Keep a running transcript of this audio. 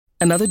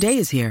Another day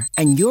is here,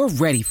 and you're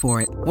ready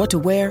for it. What to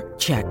wear?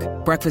 Check.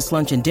 Breakfast,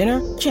 lunch, and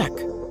dinner? Check.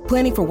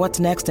 Planning for what's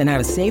next and how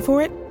to save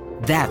for it?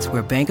 That's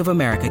where Bank of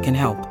America can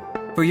help.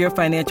 For your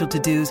financial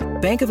to-dos,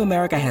 Bank of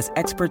America has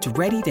experts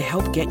ready to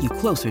help get you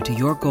closer to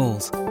your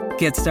goals.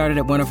 Get started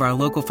at one of our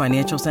local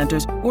financial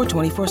centers or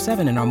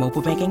 24/7 in our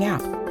mobile banking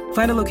app.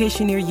 Find a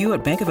location near you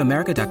at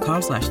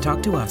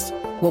bankofamerica.com/talktous.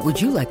 What would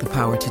you like the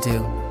power to do?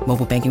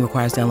 Mobile banking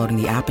requires downloading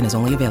the app and is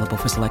only available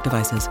for select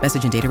devices.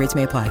 Message and data rates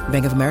may apply.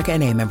 Bank of America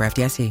N.A., member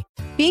FDIC.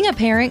 Being a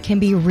parent can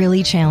be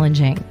really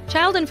challenging.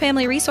 Child and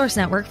Family Resource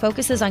Network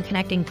focuses on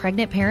connecting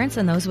pregnant parents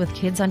and those with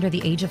kids under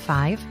the age of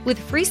 5 with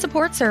free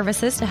support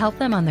services to help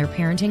them on their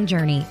parenting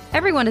journey.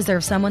 Everyone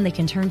deserves someone they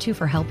can turn to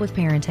for help with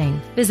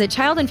parenting. Visit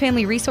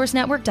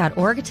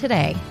childandfamilyresourcenetwork.org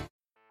today.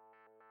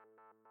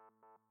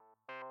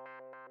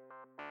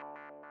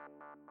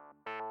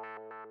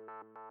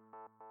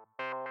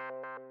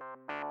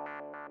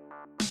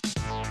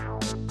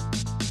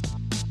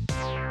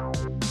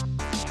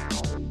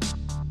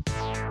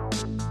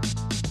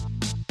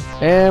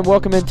 And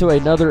welcome into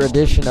another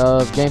edition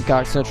of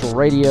Gamecock Central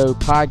Radio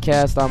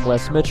Podcast. I'm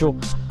Wes Mitchell,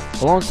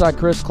 alongside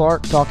Chris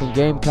Clark, talking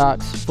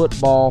Gamecocks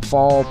football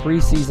fall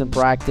preseason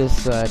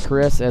practice.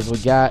 Chris, as we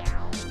got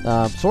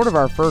sort of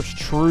our first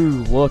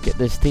true look at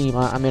this team.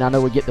 I mean, I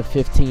know we get the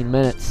 15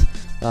 minutes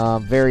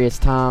various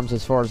times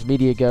as far as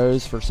media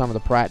goes for some of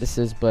the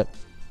practices, but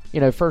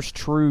first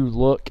true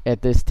look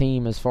at this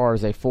team as far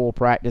as a full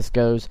practice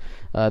goes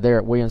there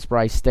at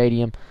Williams-Brice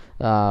Stadium.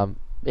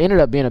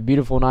 Ended up being a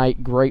beautiful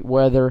night, great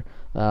weather.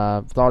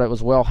 Thought it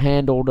was well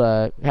handled.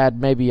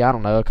 Had maybe,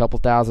 a couple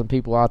thousand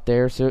people out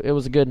there. So it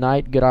was a good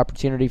night, good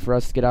opportunity for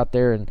us to get out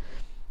there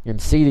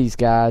and see these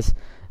guys.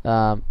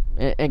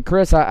 And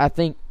Chris, I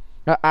think,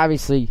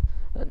 obviously,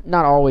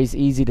 not always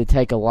easy to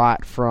take a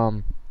lot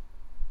from,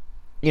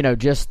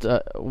 just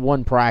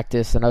one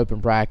practice, an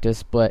open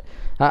practice. But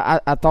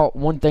I thought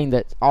one thing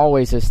that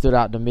always has stood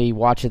out to me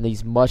watching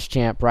these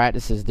Muschamp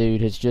practices,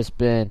 dude, has just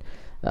been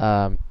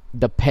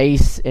the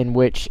pace in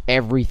which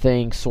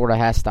everything sort of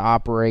has to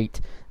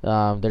operate.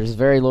 There's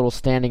very little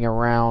standing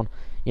around.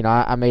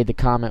 I made the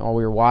comment while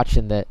we were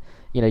watching that,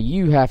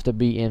 you have to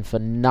be in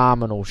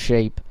phenomenal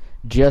shape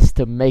just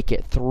to make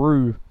it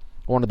through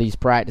one of these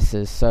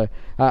practices. So,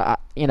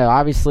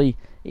 obviously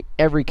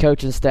every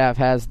coaching staff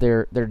has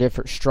their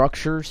different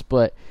structures,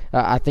 but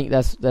I think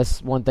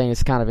that's one thing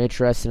that's kind of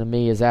interesting to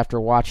me is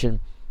after watching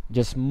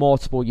just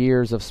multiple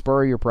years of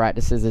Spurrier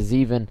practices is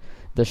even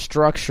the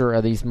structure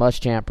of these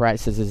Muschamp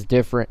practices is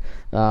different.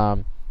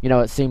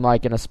 It seemed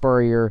like in a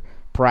Spurrier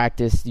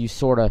practice, you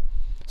sort of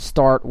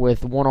start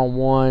with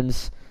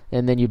one-on-ones,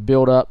 and then you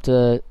build up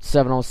to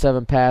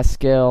 7-on-7 pass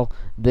scale,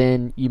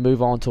 then you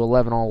move on to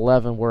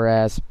 11-on-11,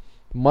 whereas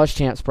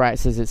Muschamp's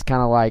practices, it's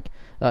kind of like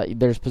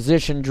there's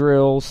position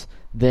drills,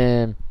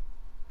 then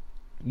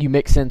you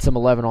mix in some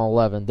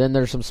 11-on-11. Then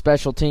there's some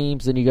special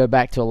teams, then you go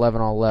back to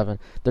 11-on-11.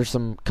 There's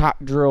some cock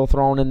drill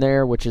thrown in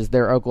there, which is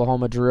their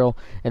Oklahoma drill,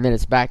 and then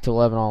it's back to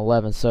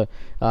 11-on-11. So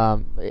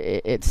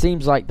it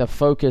seems like the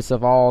focus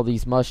of all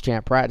these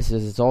Muschamp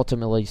practices is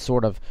ultimately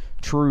sort of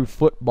true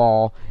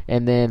football,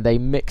 and then they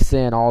mix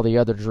in all the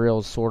other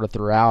drills sort of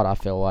throughout, I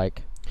feel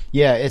like.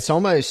 Yeah, it's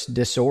almost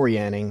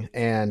disorienting,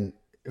 and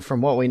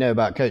from what we know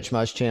about Coach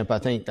Muschamp, I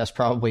think that's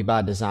probably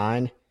by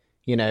design.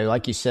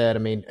 Like you said, I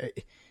mean,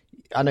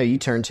 I know you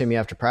turned to me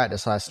after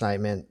practice last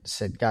night, man,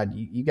 said, God,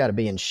 you got to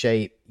be in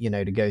shape,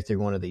 to go through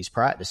one of these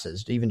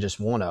practices, even just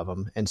one of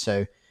them. And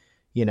so,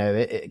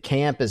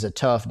 camp is a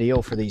tough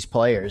deal for these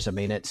players. I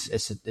mean,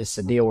 it's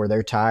a deal where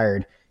they're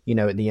tired,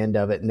 at the end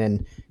of it. And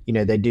then,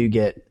 they do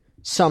get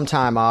some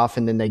time off,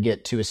 and then they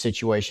get to a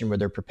situation where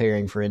they're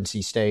preparing for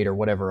NC State or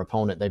whatever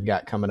opponent they've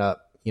got coming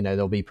up.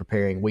 They'll be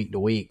preparing week to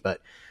week, but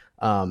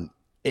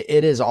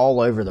it is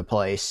all over the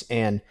place.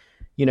 And,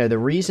 the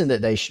reason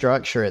that they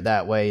structure it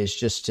that way is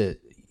just to,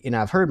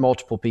 I've heard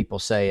multiple people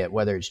say it,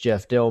 whether it's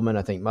Jeff Dillman,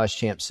 I think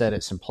Muschamp said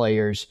it, some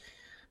players,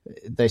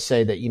 they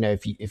say that,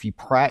 if you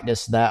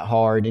practice that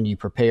hard and you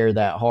prepare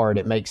that hard,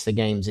 it makes the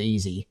games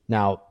easy.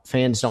 Now,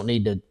 fans don't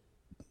need to,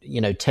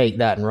 take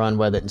that and run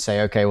with it and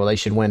say, okay, well, they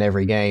should win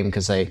every game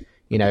because they,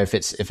 if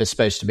it's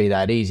supposed to be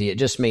that easy. It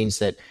just means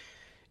that,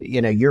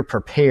 you're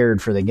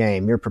prepared for the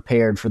game. You're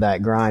prepared for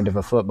that grind of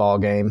a football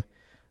game.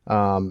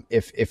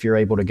 If you're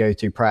able to go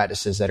through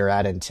practices that are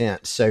that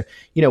intense. So,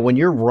 when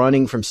you're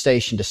running from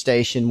station to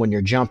station, when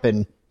you're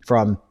jumping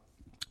from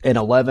an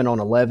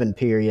 11-on-11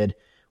 period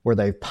where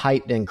they've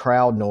piped in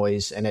crowd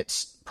noise and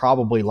it's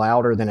probably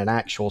louder than an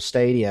actual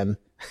stadium,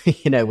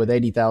 with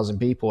 80,000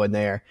 people in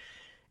there,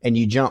 and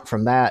you jump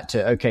from that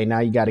to, okay, now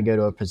you got to go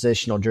to a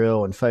positional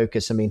drill and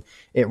focus. I mean,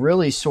 it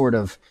really sort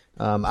of,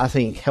 I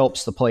think,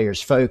 helps the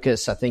players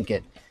focus. I think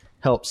it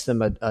helps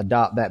them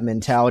adopt that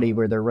mentality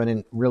where they're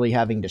really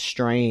having to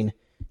strain,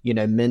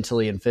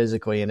 mentally and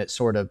physically. And it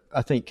sort of,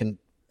 I think, can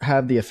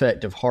have the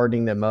effect of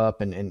hardening them up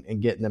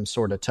and getting them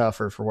sort of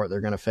tougher for what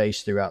they're going to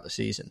face throughout the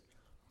season.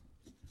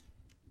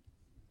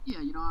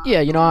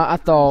 I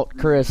thought,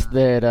 Chris,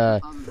 that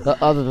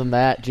other than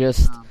that,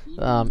 just,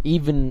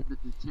 even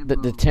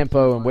the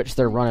tempo in which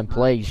they're running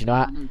plays.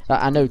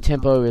 I know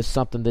tempo is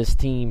something this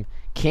team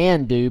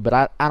can do, but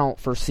I don't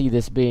foresee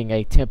this being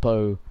a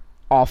tempo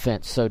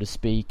offense, so to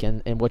speak,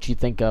 and what you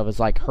think of as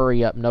like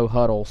hurry up, no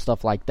huddle,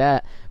 stuff like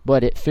that.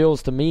 But it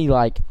feels to me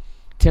like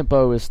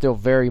tempo is still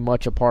very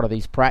much a part of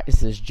these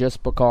practices,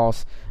 just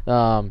because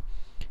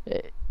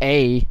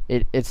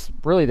it's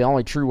really the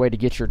only true way to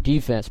get your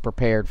defense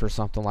prepared for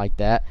something like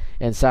that,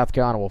 and South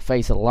Carolina will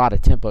face a lot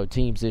of tempo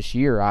teams this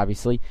year,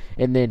 obviously.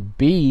 And then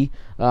B,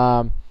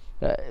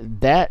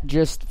 that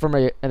just from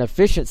an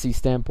efficiency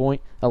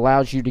standpoint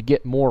allows you to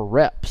get more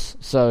reps.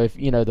 So if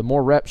the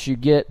more reps you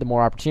get, the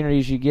more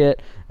opportunities you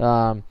get,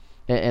 and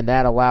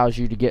that allows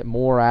you to get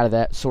more out of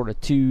that sort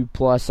of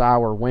 2+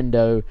 hour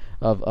window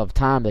of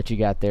time that you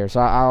got there.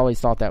 So I always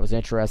thought that was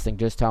interesting,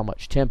 just how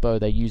much tempo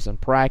they use in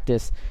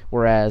practice,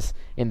 whereas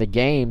in the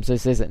games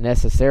this isn't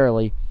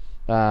necessarily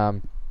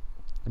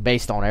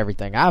based on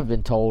everything I've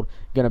been told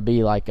going to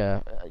be like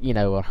a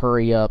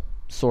hurry up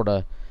sort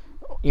of,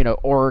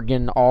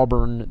 Oregon,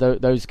 Auburn,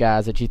 those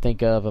guys that you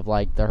think of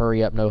like the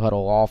hurry up, no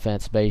huddle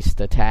offense based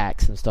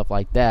attacks and stuff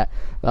like that.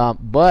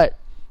 But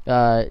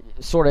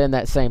sort of in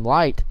that same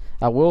light,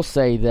 I will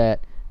say that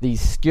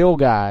these skill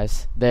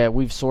guys that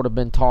we've sort of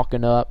been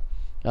talking up,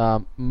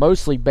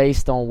 mostly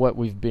based on what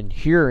we've been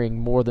hearing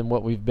more than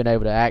what we've been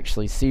able to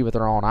actually see with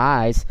our own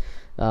eyes.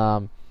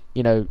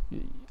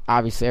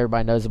 Obviously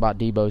everybody knows about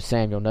Deebo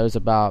Samuel, knows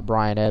about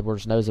Brian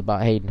Edwards, knows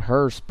about Hayden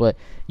Hurst, but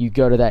you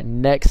go to that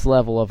next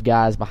level of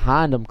guys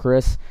behind them,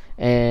 Chris,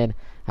 and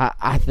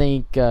I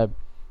think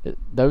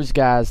those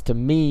guys, to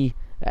me,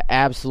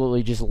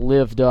 absolutely just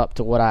lived up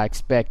to what I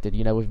expected.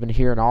 We've been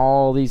hearing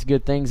all these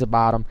good things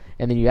about them,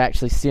 and then you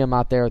actually see them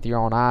out there with your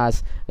own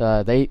eyes.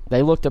 They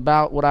looked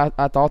about what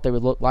I thought they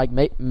would look like,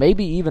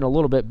 maybe even a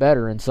little bit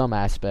better in some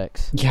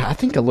aspects. Yeah, I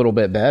think a little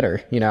bit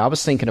better. I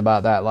was thinking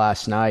about that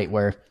last night,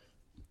 where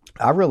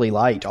I really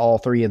liked all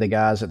three of the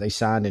guys that they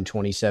signed in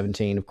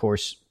 2017, of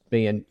course,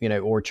 being,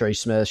 Ortre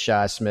Smith,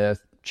 Shi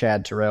Smith,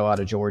 Chad Terrell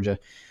out of Georgia,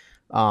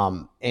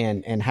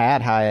 and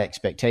had high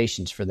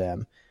expectations for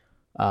them.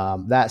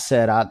 That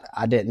said,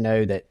 I didn't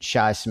know that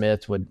Shi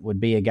Smith would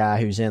be a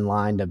guy who's in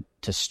line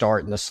to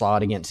start in the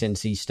slot against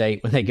NC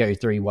State when they go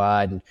 3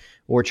 wide. And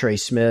Ortre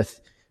Smith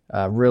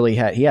really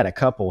had a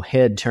couple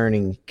head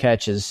turning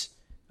catches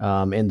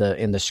in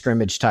the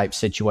scrimmage type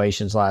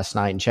situations last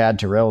night. And Chad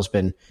Terrell's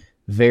been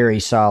very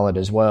solid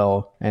as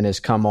well, and has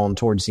come on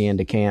towards the end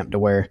of camp to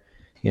where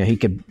he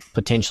could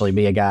potentially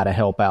be a guy to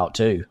help out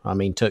too. I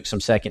mean, took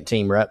some second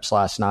team reps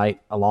last night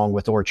along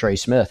with Ortre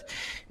Smith,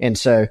 and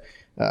so.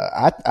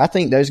 I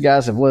think those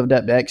guys have lived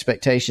up to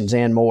expectations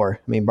and more.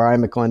 I mean,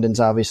 Brian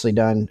McClendon's obviously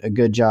done a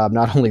good job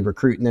not only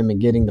recruiting them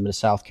and getting them to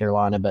South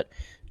Carolina, but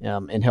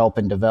in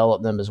helping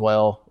develop them as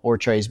well.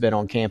 Ortre's been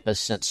on campus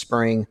since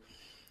spring,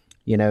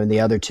 and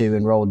the other two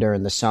enrolled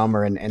during the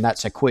summer, and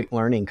that's a quick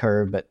learning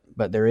curve,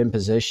 but they're in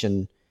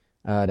position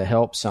to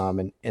help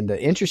some. And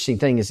the interesting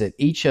thing is that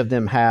each of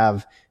them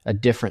have a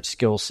different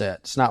skill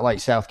set. It's not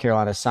like South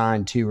Carolina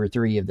signed 2 or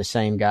 3 of the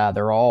same guy.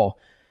 They're all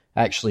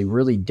actually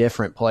really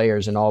different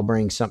players and all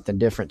bring something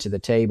different to the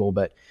table,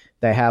 but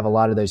they have a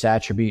lot of those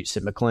attributes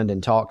that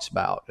McClendon talks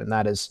about. And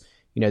that is,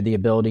 the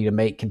ability to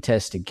make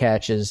contested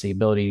catches, the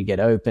ability to get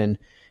open.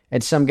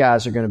 And some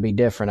guys are going to be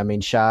different. I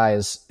mean, Shi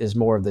is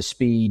more of the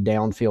speed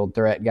downfield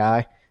threat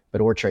guy,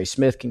 but Ortre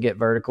Smith can get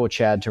vertical.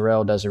 Chad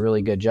Terrell does a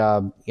really good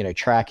job,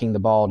 tracking the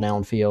ball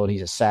downfield.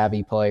 He's a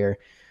savvy player.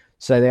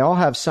 So they all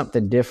have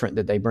something different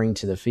that they bring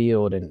to the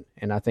field.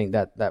 And I think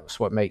that's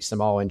what makes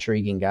them all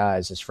intriguing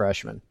guys as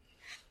freshmen.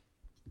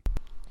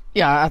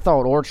 Yeah, I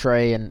thought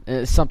Ortre, and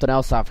it's something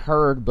else I've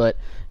heard, but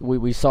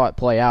we saw it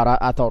play out.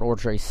 I thought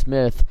Ortre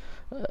Smith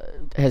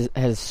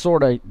has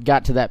sort of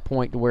got to that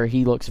point to where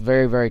he looks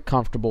very, very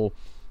comfortable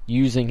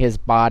using his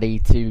body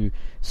to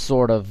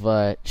sort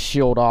of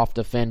shield off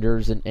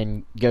defenders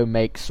and go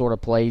make sort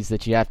of plays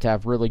that you have to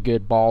have really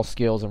good ball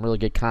skills and really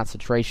good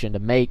concentration to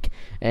make.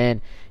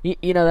 And,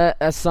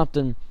 that's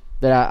something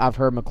that I've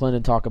heard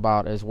McClendon talk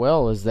about as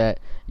well, is that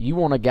you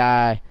want a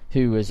guy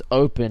who is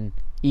open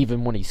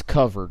even when he's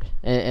covered.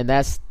 And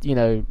that's,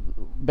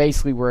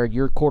 basically where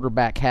your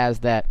quarterback has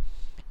that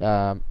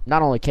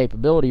not only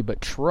capability but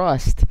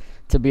trust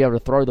to be able to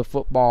throw the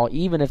football.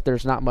 Even if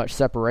there's not much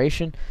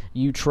separation,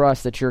 you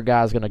trust that your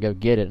guy's going to go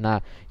get it.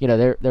 And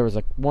there was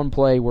one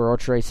play where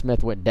Ortre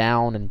Smith went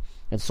down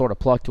and sort of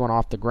plucked one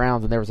off the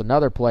ground, and there was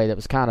another play that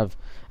was kind of,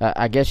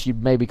 I guess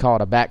you'd maybe call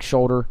it a back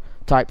shoulder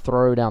type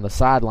throw down the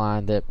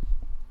sideline that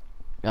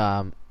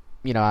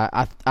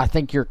I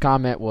think your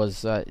comment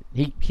was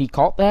he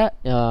caught that,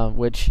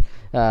 which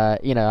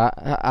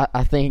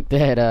I think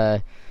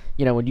that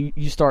when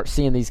you start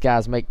seeing these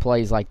guys make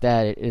plays like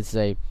that,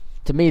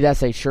 to me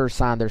that's a sure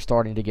sign they're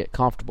starting to get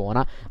comfortable.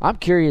 And I'm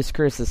curious,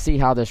 Chris, to see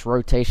how this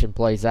rotation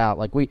plays out.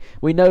 Like we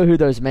know who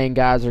those main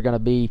guys are going to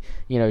be.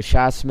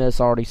 Shi Smith's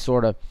already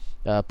sort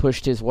of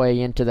pushed his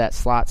way into that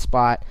slot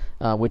spot,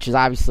 which has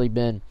obviously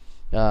been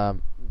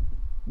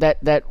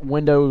that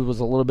window was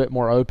a little bit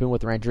more open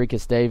with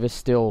Randricus Davis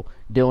still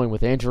dealing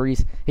with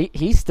injuries.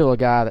 He's still a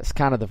guy that's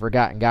kind of the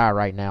forgotten guy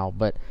right now.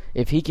 But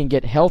if he can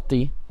get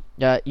healthy,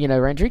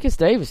 Randricus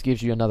Davis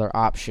gives you another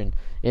option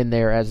in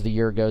there as the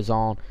year goes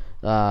on.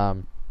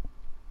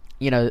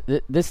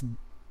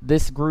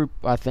 This group,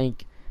 I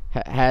think,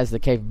 has the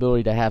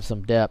capability to have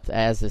some depth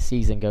as the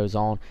season goes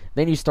on.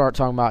 Then you start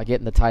talking about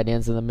getting the tight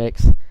ends in the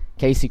mix.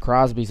 Casey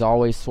Crosby's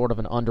always sort of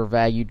an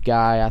undervalued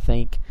guy, I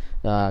think.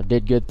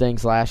 Did good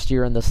things last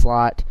year in the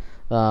slot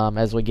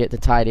as we get to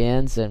tight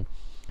ends. And,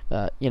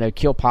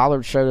 Keel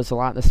Pollard showed us a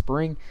lot in the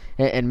spring.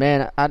 And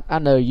man, I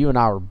know you and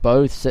I were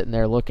both sitting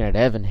there looking at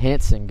Evan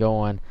Henson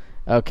going,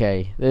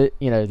 okay,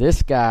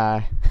 this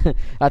guy,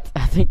 I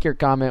think your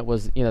comment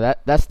was,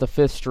 that's the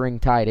fifth-string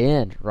tight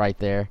end right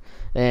there.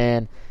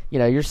 And,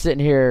 you're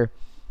sitting here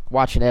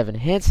watching Evan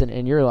Henson,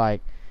 and you're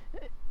like,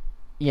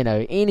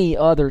 any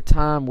other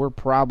time we're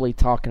probably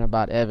talking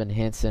about Evan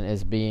Henson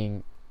as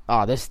being,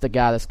 this is the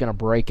guy that's going to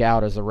break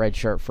out as a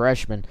redshirt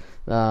freshman,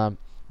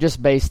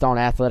 just based on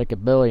athletic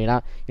ability.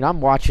 And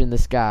I'm watching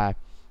this guy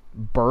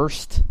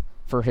burst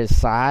for his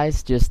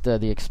size, just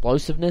the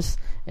explosiveness,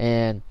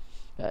 and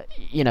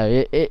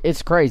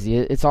it's crazy.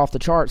 It's off the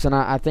charts, and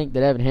I think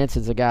that Evan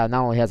Henson's a guy that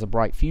not only has a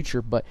bright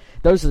future, but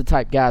those are the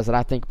type guys that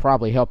I think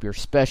probably help your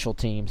special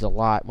teams a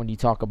lot when you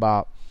talk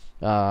about,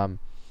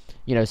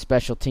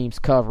 special teams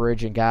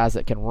coverage and guys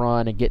that can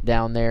run and get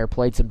down there,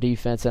 played some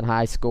defense in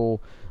high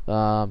school,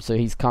 so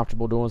he's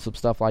comfortable doing some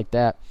stuff like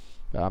that.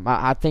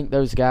 I think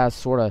those guys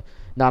sort of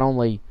not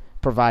only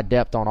provide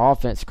depth on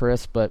offense,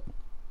 Chris, but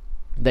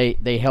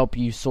they help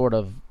you sort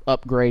of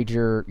upgrade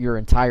your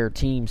entire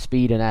team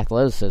speed and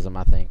athleticism,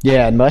 I think.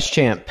 Yeah, and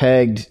Muschamp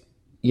pegged,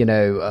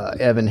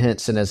 Evan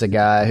Henson as a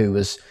guy who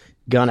was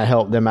going to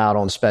help them out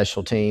on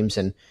special teams.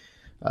 And,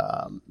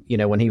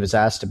 when he was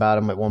asked about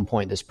him at one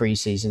point this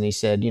preseason, he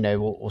said,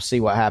 we'll see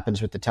what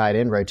happens with the tight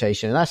end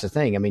rotation. And that's the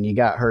thing. I mean, you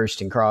got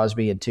Hurst and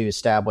Crosby and two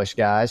established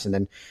guys, and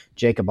then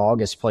Jacob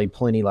August played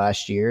plenty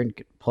last year and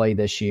could play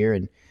this year.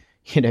 And,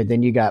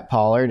 then you got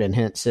Pollard and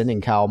Henson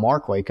and Kyle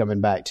Markway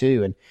coming back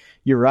too. And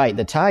you're right.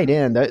 The tight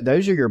end,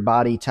 those are your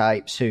body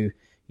types who,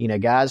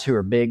 guys who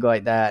are big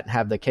like that and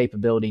have the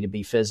capability to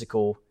be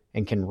physical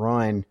and can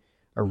run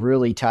are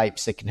really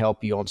types that can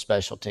help you on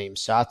special teams.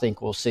 So I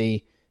think we'll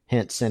see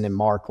Henson and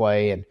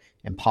Markway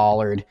and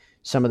Pollard,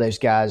 some of those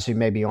guys who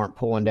maybe aren't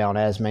pulling down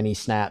as many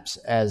snaps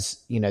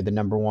as, the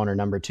number one or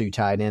number two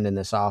tight end in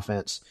this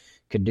offense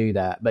could do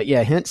that. But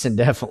yeah, Henson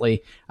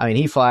definitely,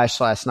 he flashed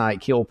last night.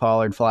 Keel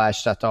Pollard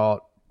flashed. I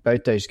thought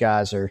both those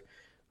guys are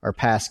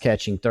pass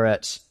catching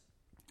threats.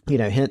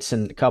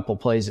 Henson, a couple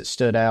plays that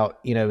stood out,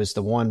 is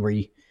the one where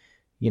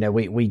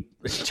we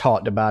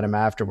talked about him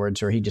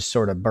afterwards where he just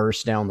sort of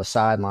burst down the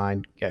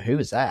sideline. Who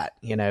is that?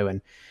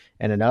 And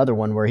another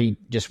one where he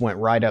just went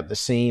right up the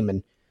seam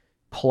and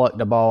plucked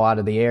the ball out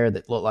of the air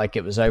that looked like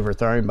it was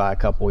overthrown by a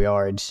couple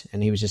yards,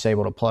 and he was just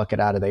able to pluck it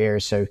out of the air.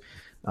 So,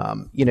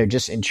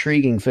 just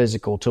intriguing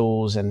physical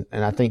tools, and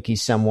I think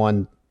he's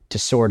someone to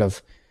sort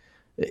of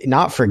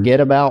not forget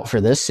about for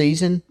this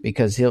season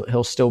because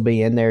he'll still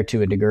be in there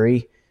to a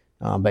degree.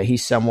 But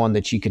he's someone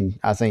that you can,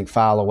 I think,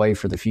 file away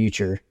for the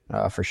future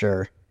for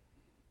sure.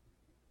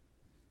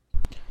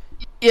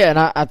 Yeah, and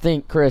I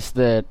think, Chris,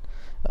 that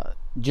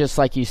just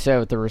like you said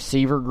with the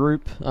receiver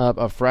group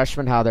of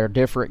freshmen, how they're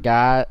different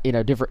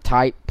different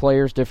type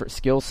players, different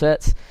skill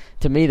sets.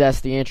 To me,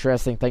 that's the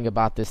interesting thing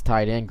about this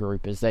tight end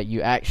group is that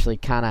you actually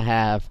kind of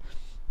have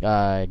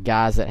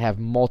guys that have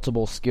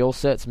multiple skill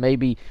sets,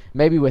 maybe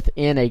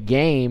within a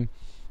game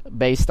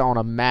based on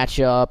a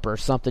matchup or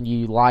something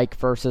you like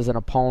versus an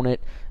opponent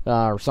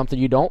or something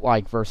you don't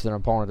like versus an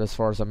opponent as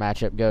far as a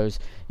matchup goes.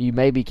 You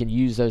maybe can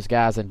use those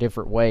guys in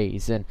different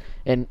ways. And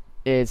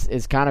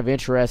it's kind of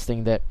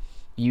interesting that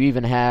you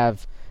even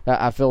have,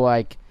 I feel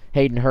like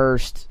Hayden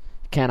Hurst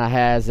kind of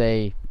has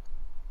a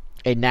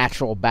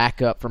natural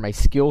backup from a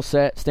skill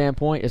set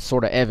standpoint. It's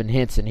sort of Evan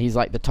Henson. He's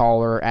like the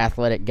taller,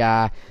 athletic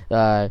guy.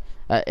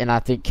 And I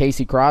think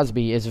Casey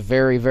Crosby is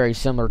very, very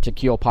similar to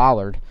Keel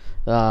Pollard.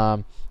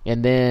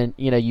 And then,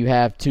 you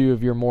have two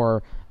of your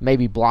more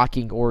maybe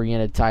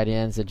blocking-oriented tight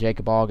ends,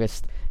 Jacob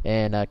August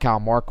and Kyle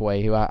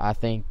Markway, who I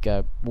think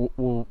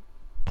will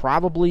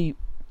probably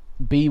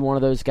be one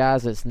of those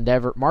guys that's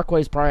never –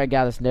 Markway's probably a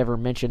guy that's never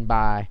mentioned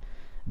by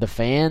the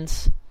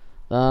fans,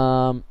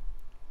 but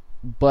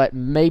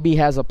maybe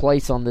has a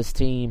place on this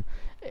team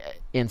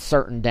in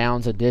certain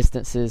downs and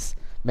distances,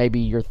 maybe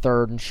your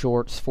third and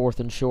shorts, fourth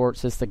and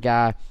shorts. It's the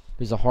guy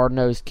who's a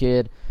hard-nosed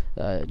kid,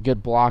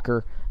 good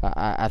blocker.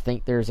 I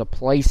think there's a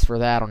place for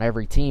that on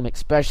every team,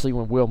 especially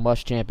when Will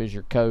Muschamp is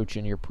your coach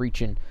and you're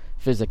preaching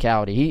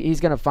physicality.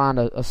 He's going to find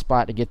a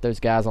spot to get those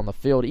guys on the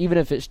field, even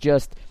if it's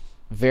just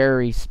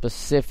very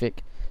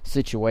specific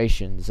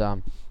situations.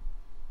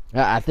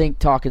 I think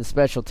talking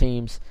special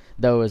teams,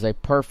 though, is a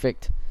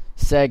perfect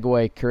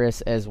segue,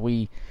 Chris, as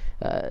we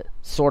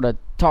sort of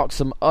talk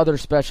some other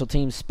special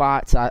team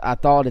spots. I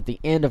thought at the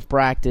end of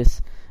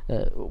practice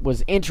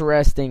was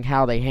interesting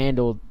how they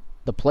handled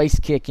the place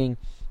kicking.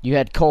 You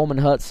had Coleman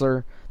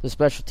Hutzler, the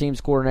special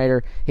teams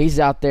coordinator. He's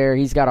out there.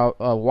 He's got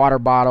a water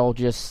bottle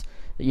just,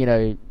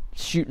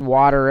 shooting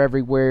water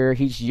everywhere.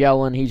 He's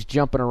yelling. He's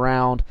jumping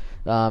around.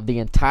 The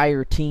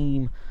entire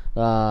team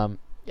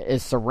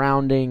is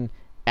surrounding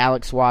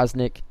Alex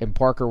Wozniak and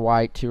Parker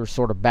White, who are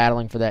sort of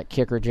battling for that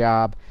kicker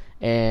job.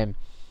 And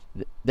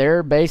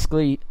they're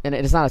basically, and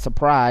it's not a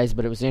surprise,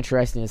 but it was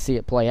interesting to see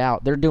it play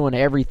out. They're doing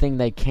everything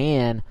they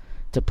can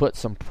to put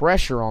some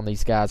pressure on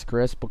these guys,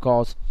 Chris,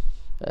 because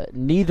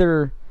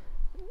neither,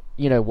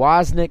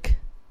 Wozniak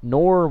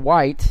nor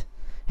White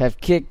have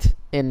kicked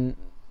in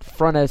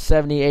front of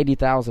 70,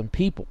 80,000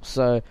 people.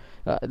 So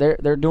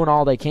they're doing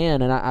all they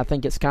can, and I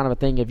think it's kind of a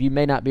thing of you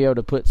may not be able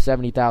to put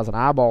 70,000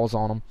 eyeballs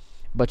on them,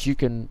 but you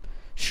can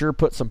sure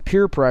put some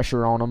peer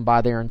pressure on them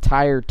by their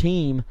entire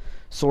team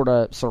sort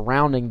of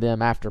surrounding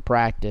them after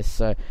practice.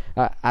 So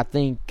I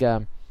think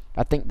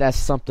that's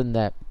something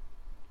that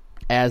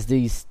as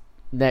these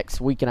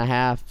next week and a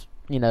half,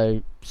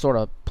 sort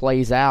of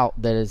plays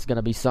out, that is going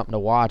to be something to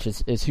watch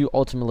is who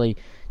ultimately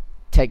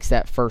takes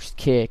that first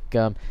kick.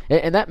 And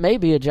that may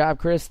be a job,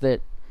 Chris,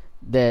 that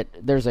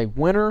there's a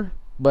winner,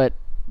 but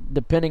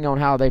depending on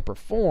how they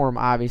perform,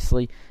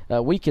 obviously,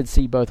 we could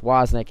see both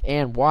Wozniak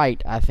and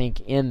White, I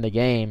think, in the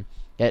game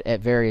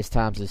at various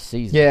times this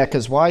season. Yeah,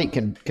 because White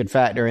could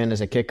factor in as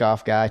a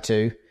kickoff guy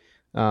too.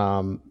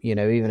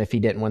 Even if he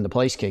didn't win the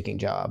place kicking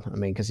job. I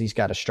mean, because he's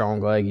got a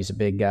strong leg, he's a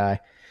big guy.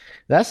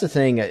 That's the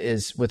thing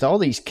is with all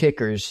these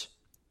kickers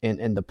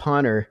and the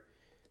punter,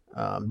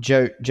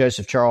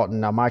 Joseph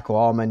Charlton, now Michael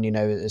Allman,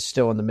 is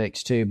still in the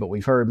mix too, but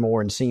we've heard more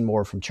and seen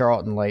more from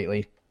Charlton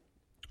lately.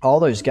 All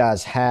those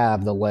guys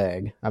have the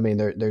leg. I mean,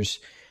 there's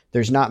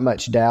not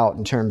much doubt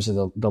in terms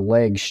of the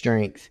leg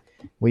strength.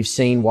 We've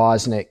seen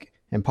Wozniak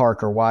and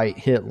Parker White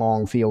hit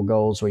long field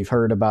goals. We've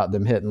heard about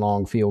them hitting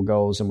long field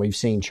goals, and we've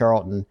seen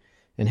Charlton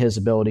and his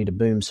ability to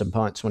boom some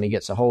punts when he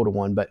gets a hold of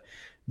one. But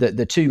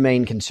the two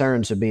main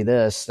concerns would be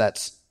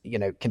that's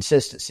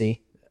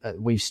consistency.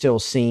 We've still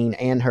seen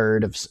and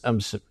heard of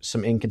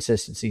some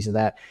inconsistencies of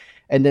that.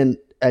 And then,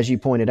 as you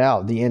pointed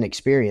out, the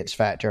inexperience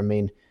factor. I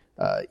mean,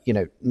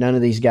 none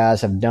of these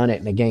guys have done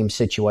it in a game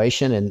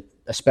situation, and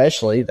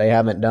especially they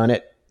haven't done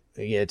it.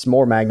 It's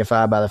more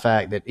magnified by the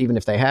fact that even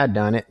if they had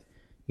done it,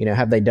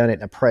 have they done it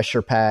in a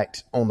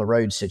pressure-packed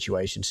on-the-road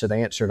situation? So the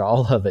answer to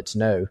all of it's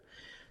no.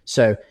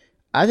 So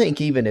I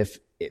think even if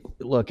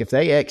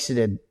they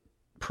exited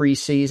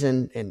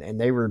preseason and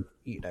they were,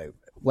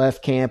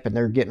 left camp and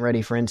they're getting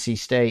ready for NC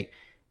State,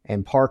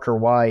 and Parker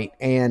White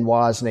and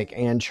Wozniak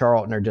and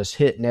Charlton are just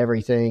hitting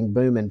everything,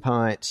 booming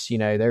punts,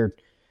 they're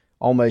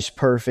almost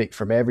perfect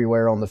from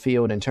everywhere on the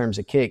field in terms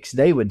of kicks,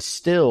 they would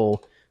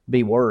still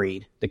be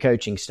worried, the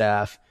coaching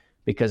staff,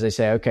 because they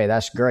say, okay,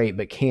 that's great,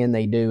 but can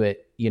they do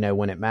it,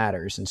 when it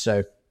matters? And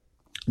so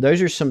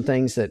those are some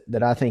things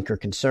that I think are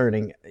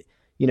concerning.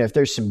 If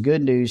there's some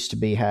good news to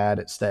be had,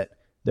 it's that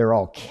they're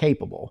all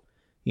capable.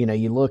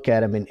 You look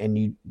at them and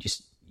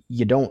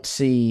you don't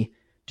see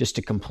just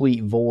a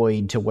complete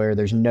void to where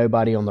there's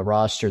nobody on the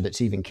roster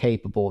that's even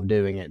capable of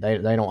doing it. They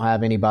don't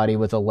have anybody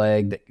with a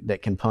leg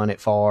that can punt it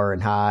far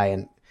and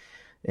high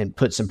and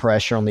put some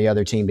pressure on the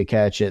other team to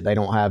catch it. They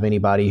don't have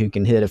anybody who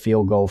can hit a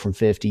field goal from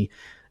 50.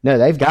 No,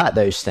 they've got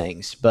those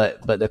things,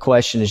 but the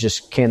question is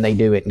just, can they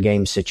do it in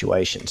game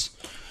situations?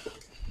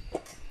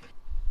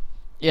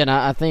 Yeah, and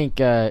I think,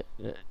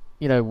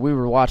 we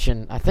were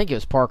watching, I think it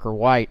was Parker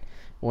White,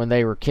 when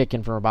they were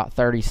kicking from about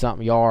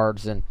 30-something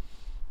yards, and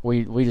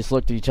we just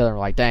looked at each other and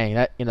were like, dang,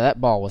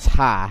 that ball was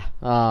high.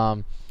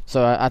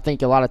 So I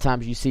think a lot of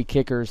times you see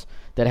kickers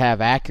that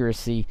have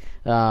accuracy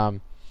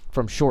from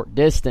short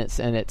distance,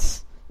 and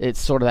it's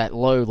sort of that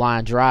low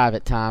line drive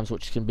at times,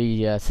 which can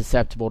be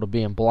susceptible to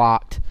being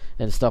blocked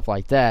and stuff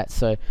like that.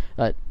 So,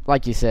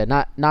 like you said,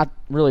 not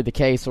really the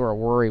case or a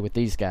worry with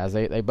these guys.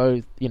 They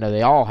both,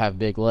 they all have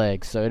big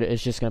legs, so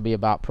it's just going to be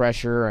about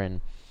pressure and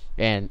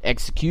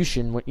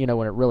execution, when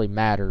it really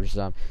matters.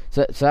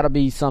 So that'll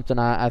be something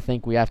I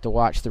think we have to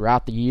watch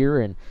throughout the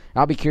year, and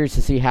I'll be curious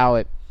to see how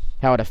it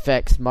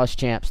affects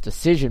Muschamp's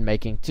decision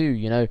making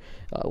too.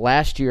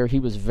 Last year he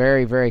was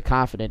very, very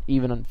confident,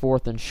 even in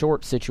fourth and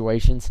short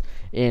situations,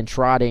 in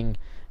trotting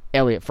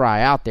Elliott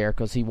Fry out there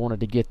because he wanted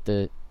to get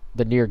the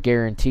near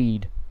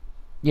guaranteed,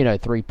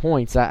 3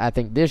 points. I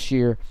think this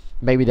year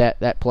maybe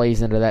that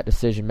plays into that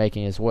decision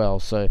making as well.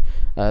 So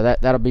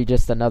that'll be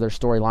just another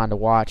storyline to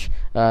watch.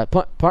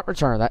 Punt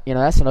return,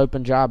 that's an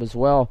open job as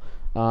well.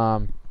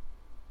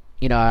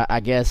 I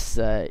guess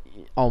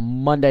on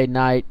Monday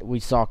night we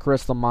saw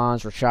Chris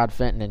Lamons, Rashad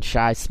Fenton, and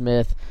Shi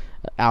Smith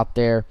out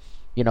there.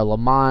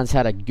 Lamons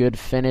had a good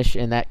finish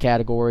in that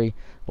category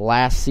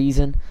last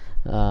season.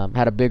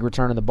 Had a big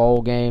return in the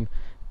bowl game.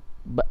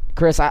 But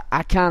Chris,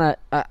 I kind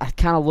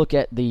of look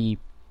at the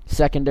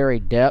secondary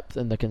depth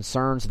and the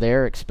concerns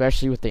there,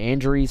 especially with the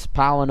injuries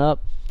piling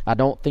up. I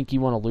don't think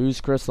you want to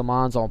lose Chris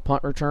Lamons on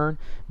punt return,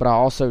 but I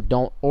also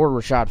don't, or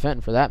Rashad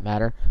Fenton for that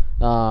matter.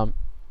 But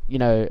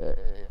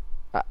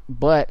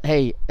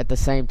hey, at the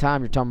same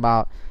time, you're talking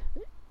about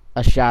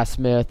a Shi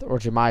Smith or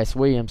Jamias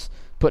Williams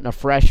putting a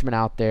freshman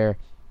out there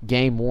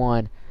game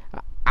one.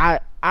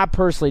 I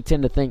personally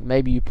tend to think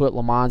maybe you put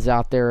Lamons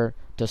out there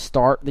to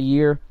start the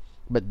year,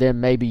 but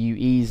then maybe you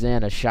ease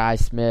in a Shi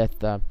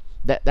Smith.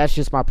 That's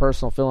just my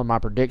personal feeling. My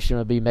prediction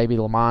would be maybe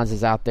Lamons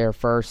is out there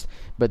first,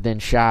 but then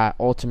Shi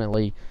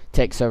ultimately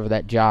takes over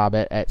that job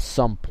at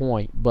some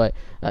point. But,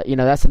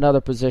 that's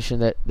another position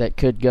that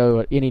could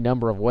go any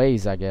number of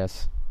ways, I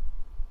guess.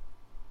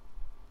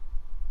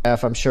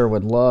 I'm sure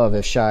would love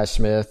if Shi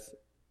Smith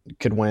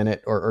could win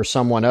it or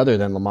someone other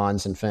than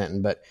Lamons and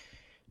Fenton. But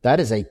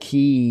that is a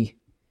key.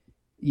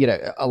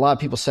 A lot of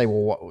people say,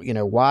 well,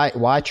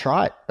 why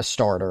try a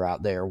starter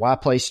out there? Why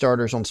play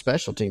starters on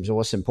special teams? Well,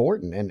 what's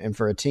important? And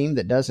for a team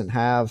that doesn't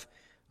have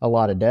a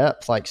lot of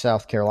depth like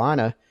South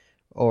Carolina,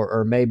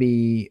 or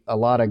maybe a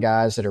lot of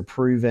guys that are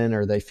proven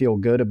or they feel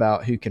good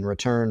about who can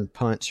return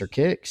punts or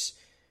kicks,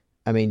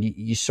 I mean,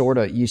 you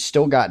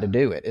still got to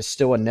do it. It's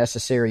still a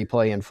necessary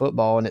play in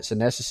football, and it's a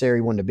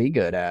necessary one to be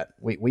good at.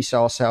 We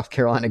saw South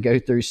Carolina go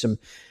through some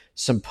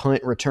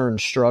punt return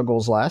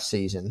struggles last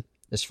season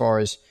as far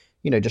as,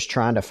 just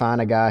trying to find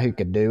a guy who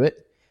could do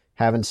it,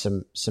 having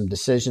some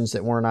decisions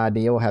that weren't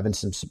ideal, having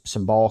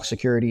some ball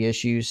security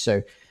issues.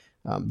 So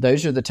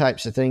those are the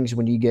types of things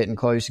when you get in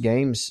close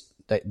games,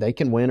 they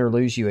can win or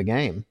lose you a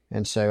game.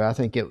 And so I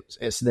think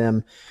it's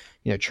them,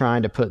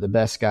 trying to put the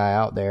best guy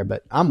out there.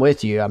 But I'm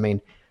with you. I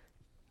mean,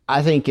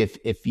 I think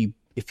if you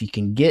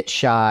can get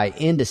Shi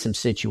into some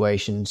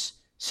situations,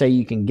 say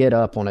you can get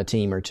up on a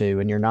team or two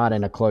and you're not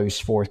in a close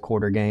fourth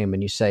quarter game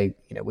and you say,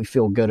 we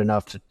feel good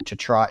enough to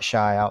trot Shi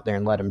out there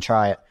and let him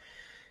try it.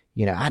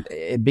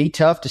 It'd be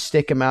tough to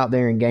stick him out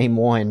there in game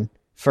one,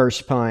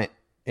 first punt,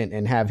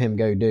 and have him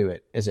go do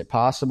it. Is it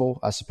possible?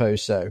 I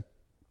suppose so.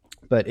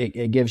 But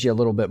it gives you a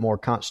little bit more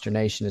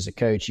consternation as a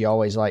coach. You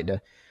always like to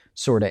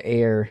sort of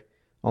err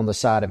on the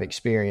side of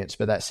experience,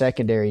 but that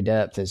secondary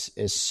depth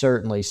is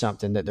certainly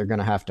something that they're going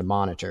to have to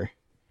monitor.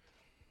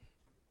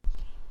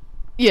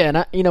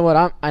 Yeah,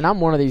 and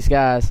I'm one of these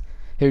guys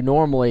who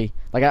normally,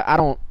 like, I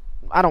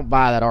don't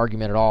buy that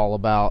argument at all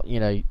about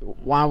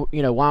why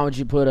would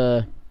you put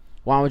a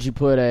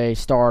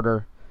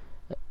starter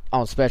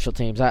on special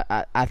teams.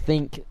 I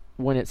think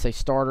when it's a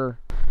starter,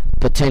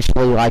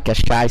 potentially like a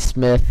Shi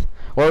Smith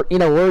or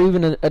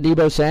even a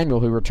Deebo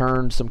Samuel who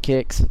returned some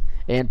kicks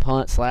and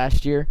punts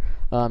last year.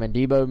 And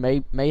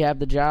Deebo may have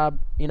the job,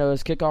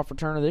 as kickoff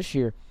returner this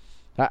year.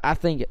 I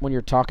think when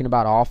you're talking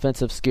about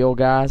offensive skill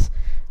guys,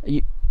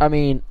 you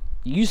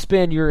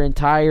spend your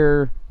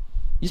entire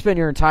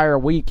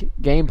week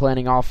game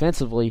planning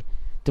offensively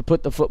to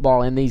put the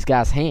football in these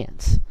guys'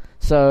 hands.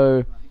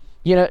 So,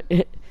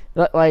 it's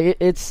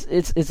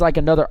like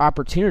another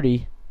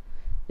opportunity.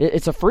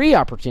 It's a free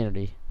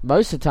opportunity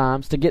most of the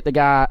times to get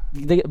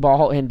the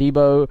ball in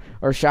Deebo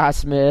or Shi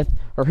Smith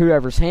or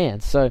whoever's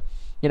hands. So,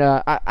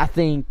 I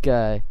think,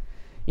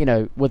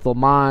 with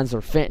Lamons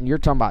or Fenton, you're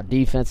talking about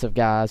defensive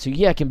guys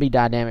who, can be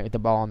dynamic with the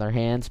ball in their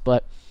hands,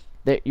 but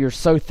that you're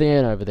so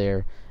thin over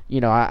there.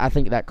 I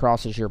think that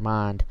crosses your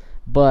mind.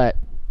 But,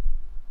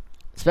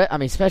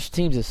 special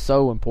teams is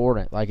so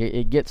important. Like,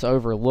 it gets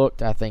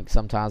overlooked, I think,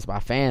 sometimes by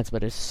fans,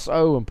 but it's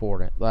so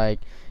important. Like,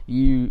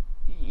 you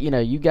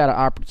got an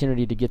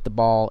opportunity to get the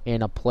ball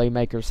in a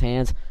playmaker's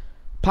hands,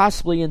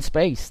 possibly in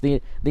space.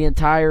 The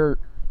entire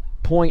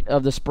point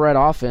of the spread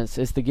offense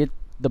is to get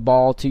the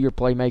ball to your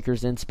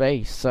playmakers in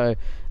space. So,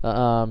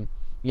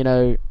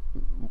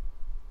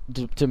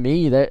 to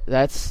me,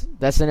 that's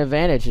an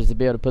advantage, is to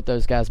be able to put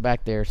those guys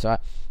back there. So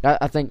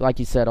I think, like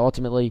you said,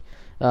 ultimately,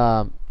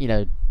 do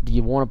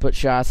you want to put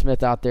Shi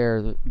Smith out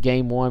there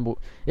game one?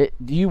 Do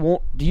you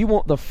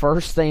want the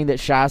first thing that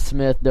Shi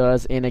Smith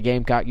does in a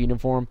Gamecock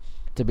uniform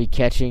to be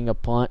catching a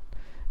punt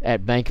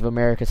at Bank of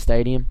America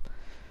Stadium?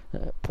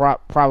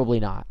 Probably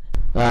not.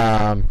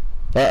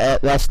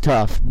 That's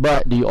tough.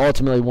 But do you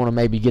ultimately want to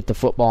maybe get the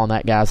football in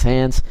that guy's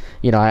hands?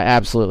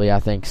 I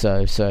think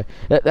so. So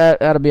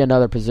that'll be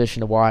another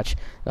position to watch.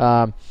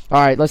 All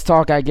right, let's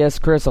talk, I guess,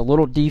 Chris, a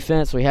little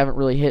defense. We haven't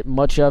really hit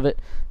much of it.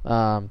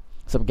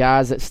 Some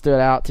guys that stood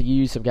out to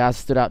you, some guys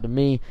that stood out to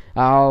me.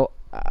 I'll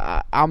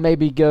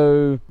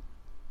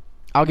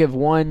give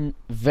one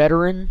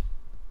veteran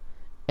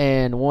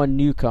and one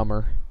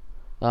newcomer.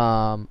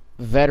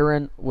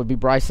 Veteran would be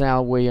Bryson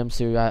Allen Williams,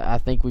 who I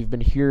think we've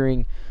been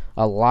hearing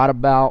a lot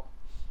about.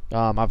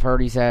 I've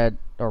heard he's had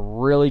a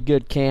really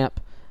good camp.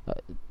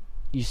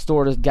 You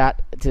sort of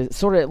got to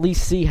at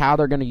least see how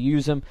they're going to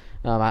use him.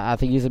 I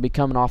think he's going to be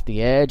coming off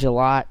the edge a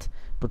lot,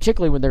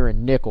 particularly when they're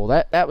in nickel.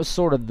 That was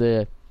sort of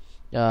a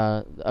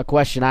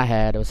question I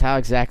had. It was how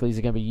exactly is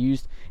he going to be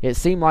used. It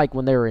seemed like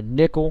when they were in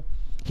nickel,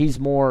 he's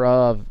more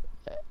of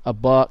a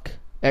buck,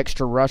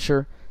 extra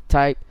rusher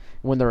type.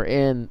 When they're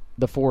in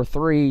the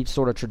 4-3,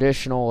 sort of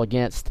traditional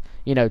against,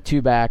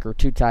 two back or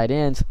two tight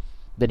ends,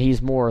 then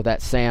he's more of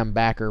that Sam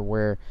backer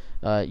where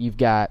you've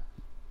got,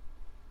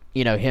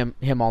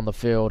 him on the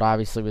field,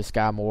 obviously with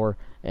Sky Moore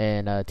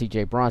and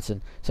T.J.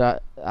 Brunson. So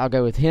I'll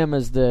go with him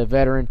as the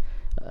veteran.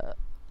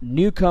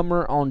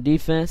 Newcomer on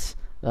defense,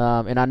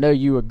 and I know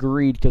you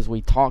agreed because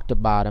we talked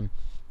about him.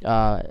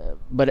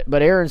 But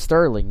Aaron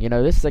Sterling,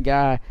 this is a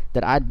guy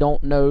that I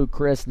don't know,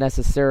 Chris,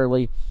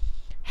 necessarily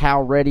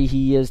how ready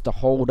he is to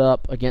hold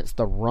up against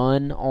the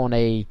run on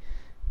a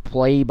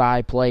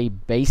play-by-play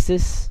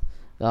basis.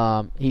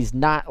 He's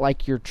not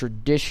like your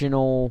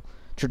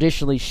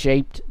traditionally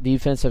shaped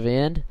defensive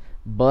end,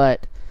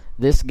 but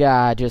this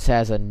guy just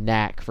has a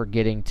knack for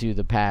getting to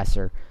the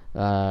passer.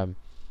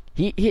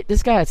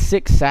 This guy had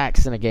 6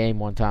 sacks in a game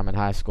one time in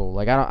high school.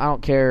 Like I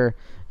don't care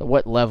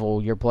what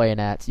level you're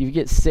playing at. You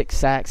get 6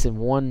 sacks in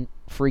one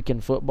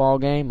freaking football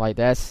game. Like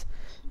that's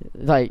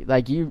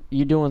like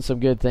you're doing some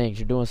good things.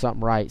 You're doing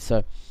something right.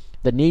 So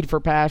the need for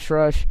pass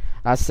rush,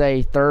 I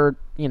say third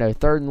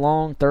and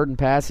long, third and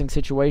passing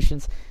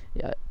situations.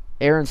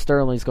 Aaron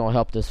Sterling's going to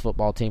help this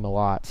football team a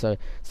lot. So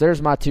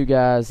there's my 2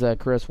 guys.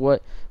 Chris,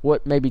 what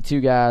maybe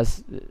 2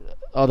 guys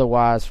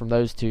otherwise from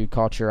those 2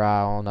 caught your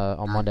eye on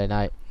Monday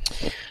night?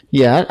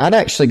 Yeah, I'd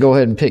actually go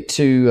ahead and pick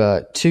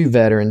two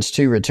veterans,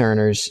 2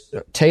 returners.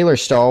 Taylor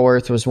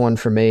Stallworth was one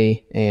for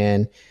me,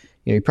 and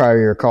you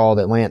probably recall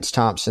that Lance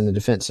Thompson, the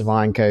defensive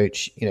line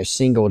coach,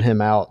 singled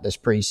him out this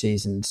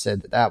preseason and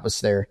said that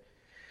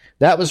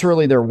was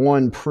really their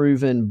one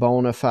proven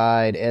bona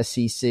fide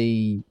SEC,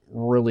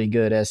 really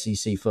good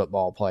SEC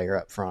football player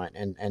up front,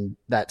 and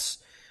that's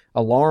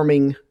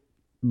alarming,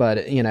 but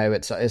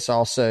it's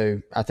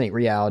also, I think,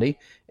 reality,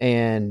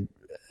 and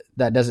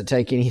that doesn't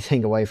take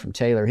anything away from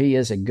Taylor. He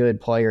is a good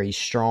player. He's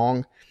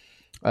strong.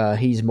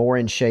 He's more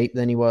in shape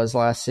than he was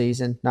last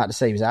season. Not to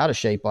say he was out of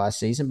shape last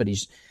season, but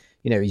he's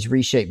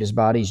reshaped his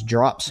body. He's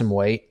dropped some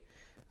weight,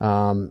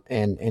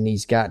 and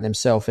he's gotten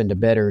himself into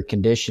better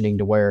conditioning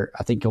to where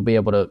I think he'll be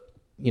able to,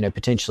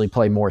 potentially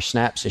play more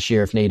snaps this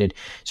year if needed.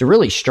 He's a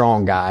really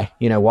strong guy.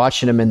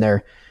 Watching him in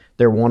their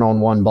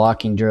one-on-one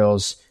blocking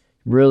drills,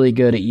 really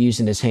good at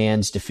using his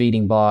hands,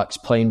 defeating blocks,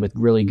 playing with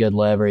really good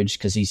leverage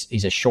because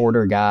he's a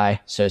shorter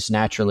guy, so it's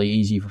naturally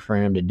easy for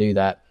him to do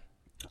that.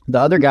 The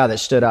other guy that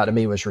stood out to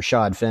me was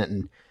Rashad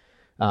Fenton.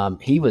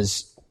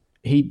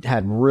 He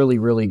had really,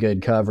 really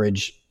good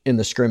coverage in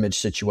the scrimmage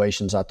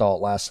situations, I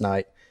thought, last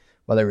night,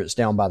 whether it's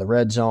down by the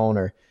red zone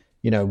or,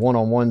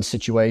 one-on-one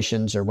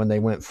situations or when they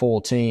went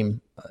full team.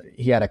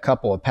 He had a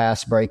couple of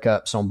pass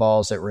breakups on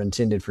balls that were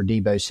intended for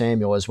Deebo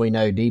Samuel. As we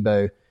know,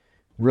 Deebo,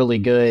 really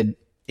good,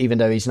 even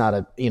though he's not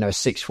a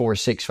 6'4",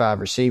 6'5"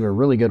 receiver,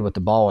 really good with the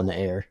ball in the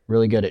air,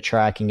 really good at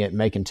tracking it,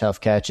 making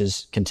tough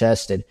catches,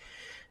 contested.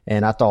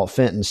 And I thought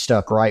Fenton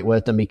stuck right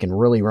with him. He can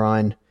really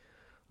run,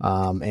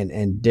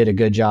 and did a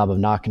good job of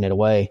knocking it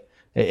away.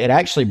 It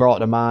actually brought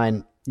to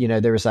mind,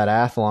 there was that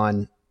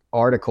Athlon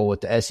article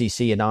with the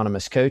SEC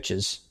anonymous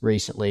coaches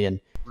recently, and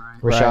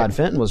Rashad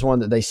Fenton was one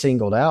that they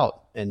singled out.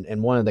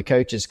 And one of the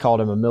coaches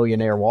called him a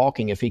millionaire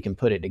walking if he can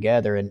put it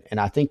together. And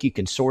I think you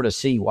can sort of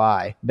see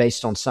why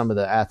based on some of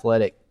the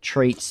athletic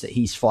traits that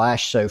he's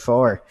flashed so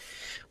far.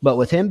 But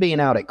with him being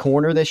out at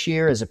corner this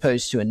year as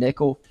opposed to a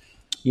nickel,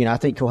 I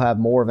think he'll have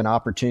more of an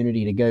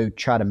opportunity to go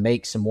try to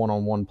make some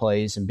one-on-one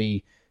plays and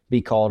be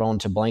called on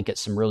to blanket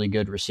some really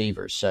good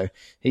receivers. So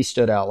he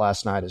stood out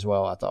last night as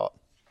well, I thought.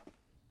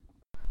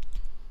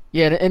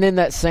 Yeah, and in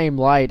that same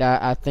light,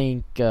 I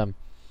think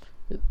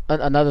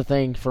another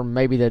thing from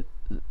maybe the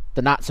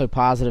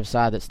not-so-positive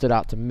side that stood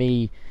out to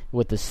me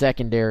with the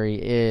secondary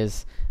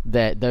is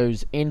that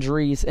those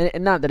injuries,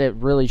 and not that it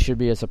really should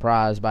be a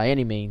surprise by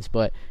any means,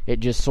 but it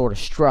just sort of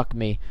struck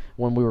me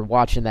when we were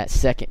watching that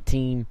second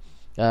team,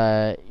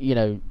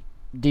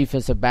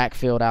 defensive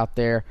backfield out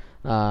there.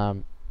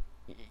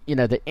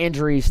 The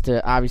injuries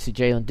to obviously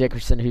Jalen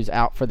Dickerson, who's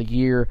out for the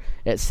year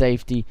at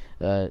safety.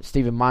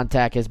 Steven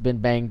Montag has been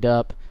banged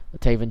up.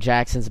 Taven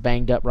Jackson's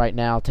banged up right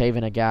now.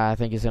 Taven, a guy I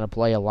think is going to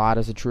play a lot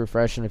as a true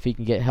freshman if he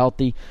can get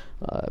healthy.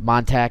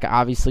 Montag,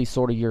 obviously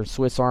sort of your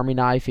Swiss Army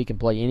knife. He can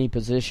play any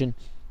position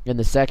in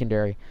the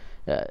secondary.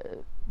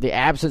 The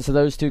absence of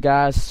those 2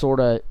 guys sort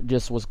of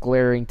just was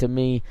glaring to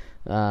me.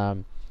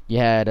 You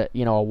had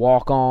a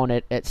walk-on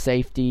at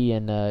safety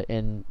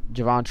and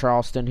Javon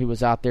Charleston, who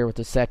was out there with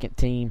the second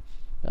team.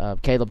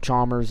 Caleb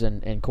Chalmers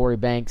and Corey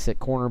Banks at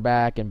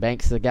cornerback, and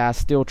Banks is a guy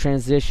still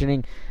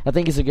transitioning. I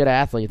think he's a good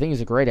athlete. I think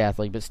he's a great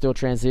athlete, but still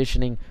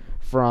transitioning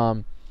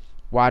from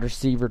wide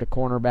receiver to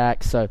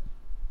cornerback. So,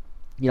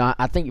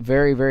 I think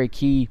very, very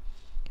key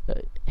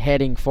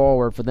heading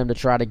forward for them to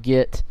try to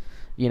get,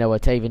 a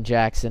Taven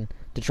Jackson,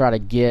 to try to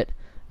get,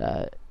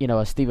 a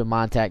Steven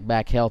Montag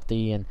back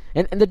healthy. And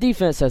the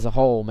defense as a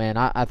whole, man,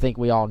 I think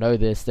we all know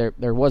this.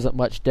 There wasn't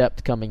much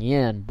depth coming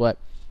in, but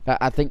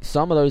I think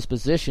some of those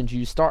positions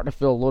you start to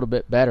feel a little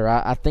bit better.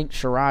 I think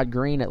Sherrod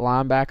Green at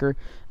linebacker,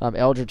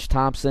 Eldridge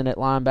Thompson at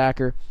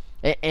linebacker,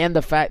 and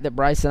the fact that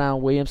Bryson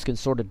Allen Williams can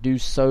sort of do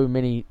so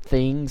many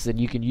things and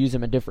you can use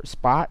him in different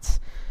spots,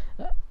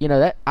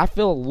 that I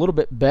feel a little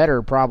bit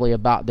better probably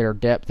about their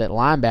depth at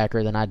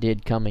linebacker than I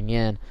did coming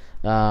in.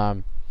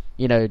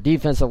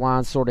 Defensive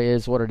line sort of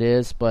is what it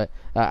is, but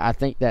I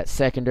think that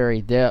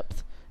secondary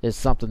depth is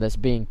something that's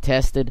being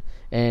tested,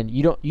 and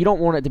you don't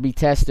want it to be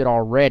tested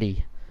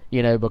already.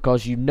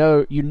 Because you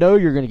know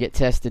you're going to get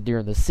tested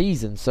during the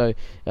season. So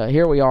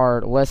here we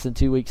are, less than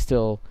 2 weeks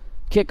till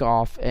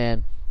kickoff,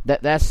 and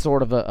that's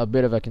sort of a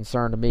bit of a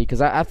concern to me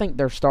because I think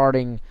they're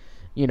starting,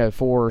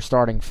 4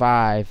 starting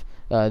 5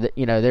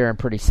 they're in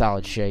pretty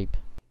solid shape.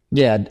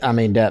 Yeah, I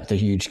mean, depth a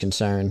huge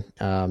concern.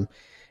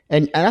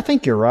 And I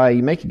think you're right.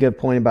 You make a good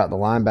point about the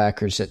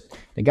linebackers that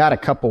they got a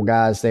couple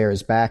guys there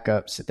as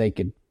backups that they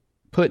could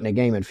put in a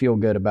game and feel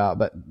good about.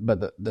 But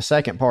the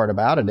second part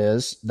about it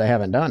is they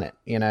haven't done it.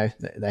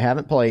 They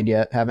haven't played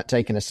yet, haven't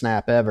taken a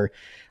snap ever.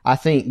 I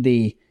think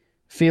the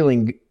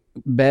feeling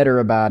better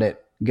about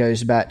it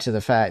goes back to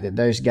the fact that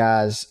those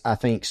guys, I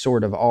think,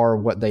 sort of are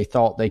what they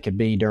thought they could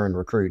be during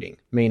recruiting,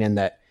 meaning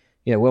that,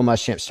 Will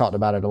Muschamp's talked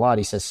about it a lot.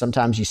 He says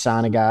sometimes you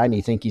sign a guy and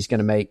you think he's going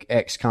to make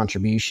X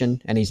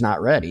contribution and he's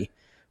not ready.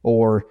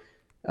 Or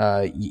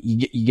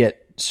you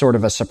get sort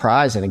of a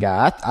surprise in a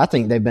guy. I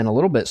think they've been a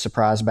little bit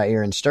surprised by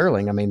Aaron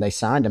Sterling. I mean, they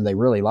signed him. They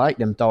really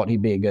liked him, thought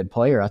he'd be a good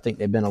player. I think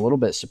they've been a little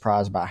bit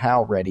surprised by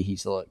how ready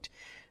he's looked.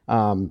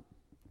 But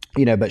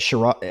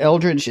Sherrod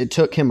Eldridge, it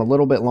took him a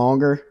little bit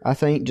longer, I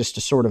think, just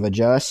to sort of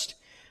adjust.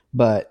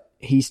 But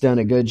he's done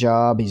a good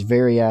job. He's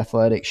very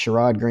athletic.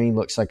 Sherrod Greene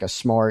looks like a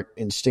smart,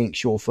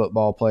 instinctual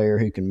football player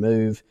who can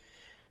move.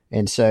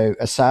 And so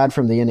aside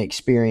from the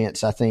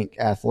inexperience, I think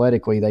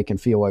athletically they can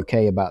feel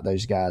okay about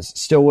those guys.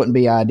 Still wouldn't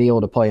be ideal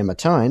to play them a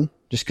ton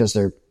just because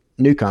they're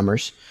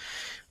newcomers,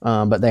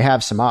 but they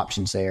have some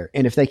options there.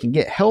 And if they can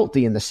get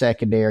healthy in the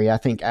secondary, I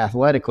think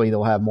athletically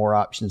they'll have more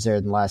options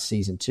there than last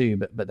season too,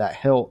 but that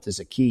health is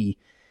a key.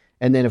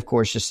 And then, of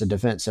course, just the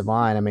defensive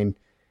line. I mean,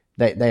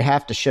 they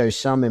have to show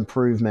some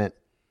improvement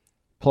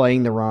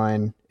playing the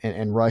run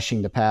and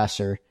rushing the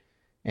passer,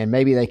 and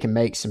maybe they can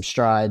make some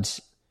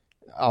strides,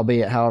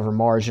 albeit however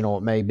marginal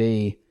it may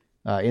be,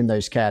 in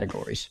those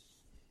categories.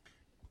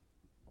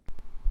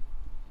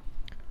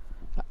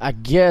 I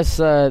guess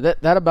that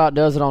about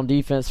does it on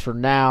defense for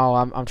now.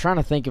 I'm trying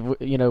to think of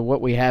what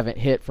we haven't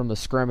hit from the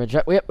scrimmage.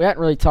 We haven't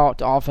really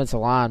talked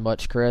offensive line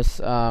much, Chris.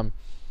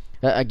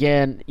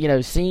 Again,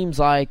 seems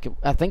like,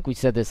 I think we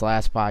said this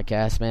last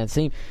podcast, man.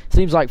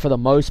 Seems like for the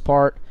most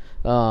part,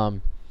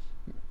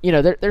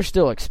 they're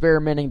still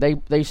experimenting.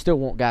 They still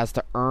want guys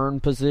to earn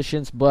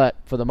positions, but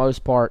for the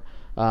most part,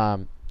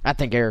 I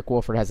think Eric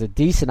Wolford has a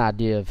decent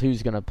idea of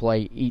who's going to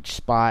play each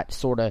spot,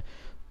 sort of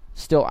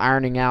still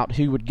ironing out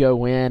who would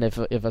go in if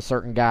a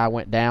certain guy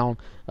went down.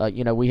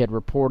 We had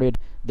reported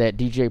that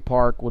DJ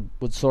Park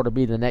would sort of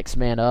be the next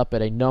man up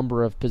at a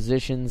number of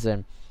positions,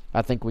 and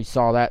I think we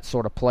saw that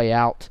sort of play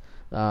out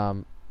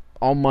on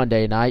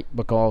Monday night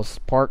because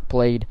Park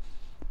played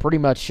pretty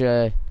much,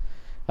 I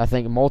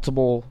think,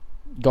 multiple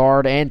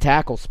guard and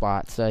tackle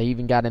spots. He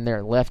even got in there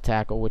at left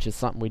tackle, which is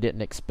something we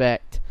didn't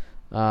expect.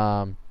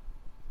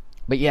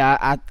 But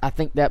yeah, I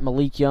think that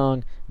Malik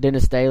Young,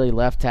 Dennis Daly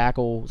left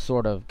tackle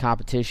sort of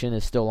competition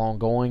is still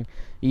ongoing,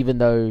 even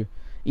though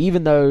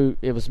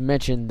it was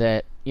mentioned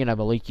that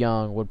Malik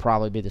Young would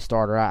probably be the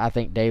starter. I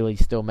think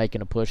Daly's still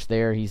making a push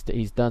there. He's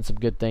done some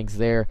good things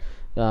there.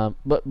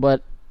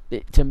 But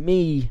to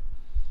me,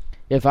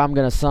 if I'm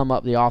going to sum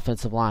up the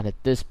offensive line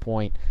at this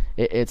point,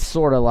 it's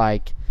sort of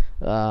like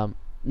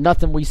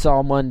nothing we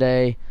saw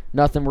Monday,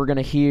 nothing we're going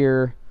to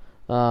hear,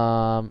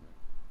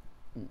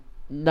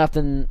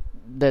 nothing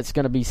that's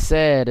going to be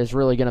said is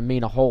really going to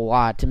mean a whole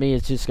lot. To me,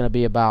 it's just going to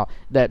be about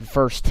that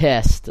first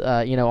test,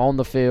 on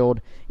the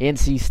field,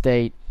 NC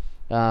State.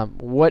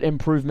 What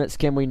improvements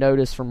can we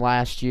notice from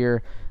last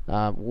year?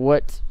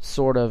 What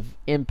sort of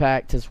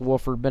impact has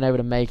Wolford been able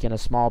to make in a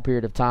small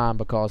period of time?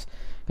 Because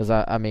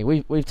I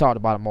mean, we've talked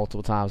about it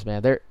multiple times,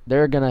 man.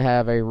 They're going to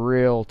have a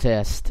real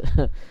test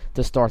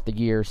to start the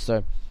year.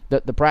 So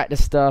the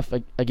practice stuff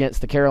against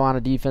the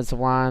Carolina defensive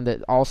line,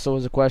 that also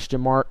is a question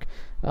mark.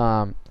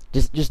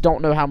 Just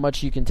don't know how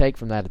much you can take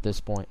from that at this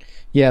point.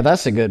 Yeah,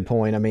 that's a good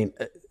point. I mean,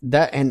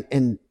 that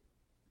and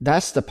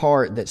that's the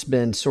part that's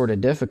been sort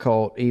of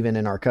difficult even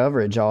in our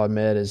coverage, I'll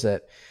admit, is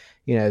that,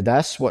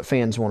 that's what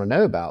fans want to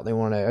know about. They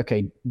want to,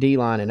 okay,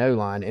 D-line and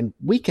O-line, and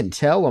we can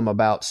tell them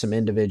about some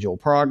individual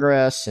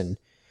progress and,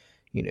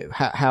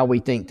 how we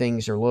think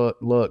things are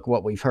look,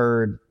 what we've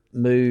heard,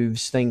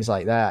 moves, things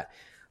like that.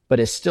 But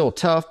it's still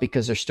tough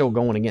because they're still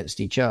going against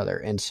each other.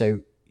 And so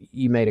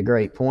you made a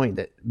great point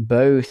that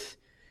both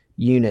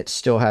units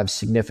still have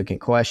significant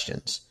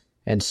questions.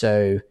 And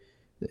so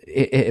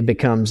it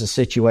becomes a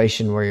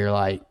situation where you're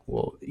like,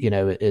 well,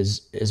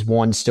 is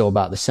one still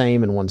about the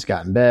same and one's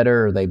gotten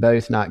better? Are they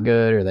both not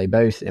good? Are they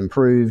both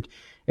improved?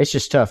 It's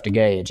just tough to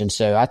gauge. And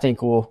so I think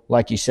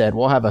like you said,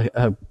 we'll have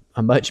a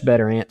much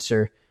better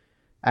answer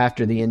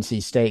after the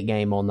NC State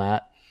game on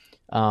that.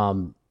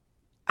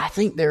 I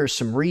think there are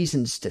some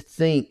reasons to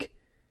think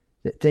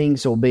that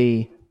things will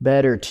be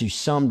better to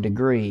some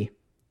degree.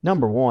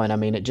 Number one, I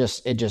mean, it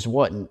just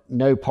wasn't.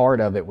 No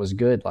part of it was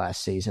good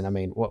last season. I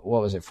mean, what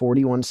was it?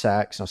 41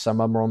 sacks. Now, some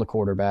of them were on the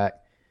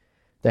quarterback.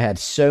 They had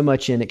so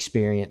much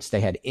inexperience. They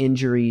had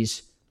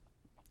injuries.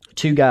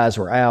 Two guys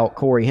were out.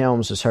 Corey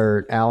Helms was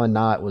hurt. Alan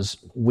Knott was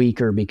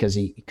weaker because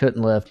he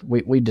couldn't lift.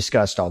 We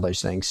discussed all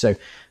those things. So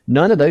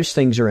none of those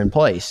things are in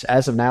place.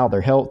 As of now,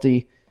 they're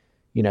healthy.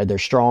 They're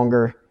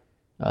stronger.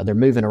 They're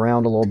moving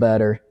around a little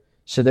better.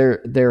 So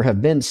there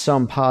have been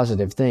some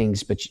positive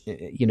things, but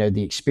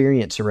the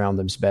experience around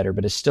them is better.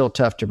 But it's still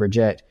tough to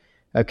project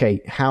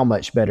okay, how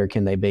much better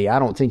can they be? I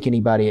don't think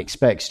anybody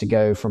expects to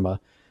go from a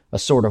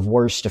sort of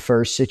worst to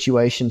first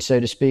situation, so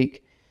to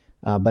speak.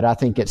 But I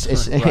think it's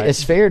right.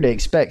 It's fair to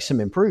expect some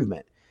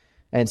improvement.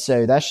 And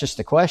so that's just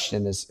the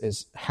question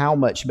is how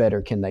much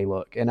better can they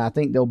look? And I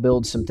think they'll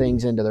build some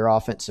things into their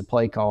offensive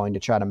play calling to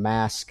try to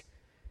mask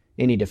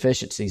any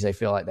deficiencies they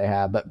feel like they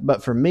have.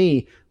 But for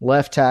me,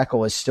 left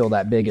tackle is still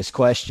that biggest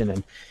question.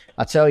 And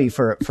I tell you,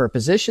 for a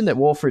position that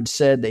Wolford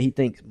said that he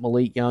thinks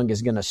Malik Young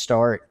is going to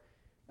start,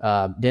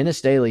 Dennis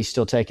Daly's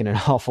still taking an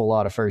awful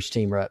lot of first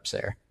team reps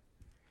there.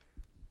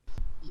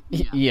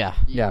 Yeah.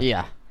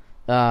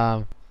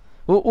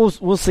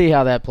 We'll see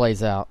how that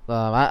plays out.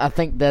 I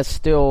think that's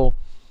still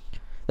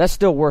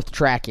worth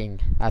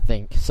tracking, I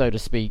think, so to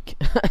speak.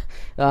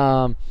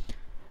 All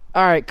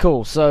right,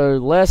 cool. So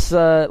less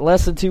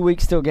than 2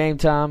 weeks till game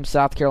time.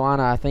 South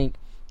Carolina, I think,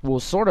 will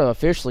sort of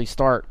officially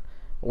start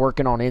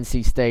working on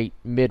NC State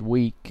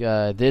midweek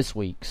this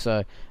week.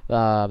 So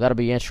that'll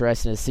be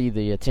interesting to see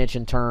the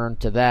attention turn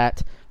to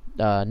that.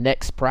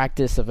 Next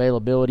practice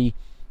availability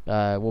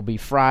will be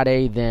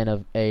Friday,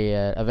 then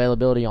a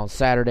availability on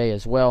Saturday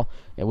as well,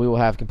 and we will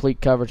have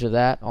complete coverage of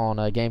that on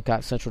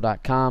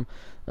GamecockCentral.com.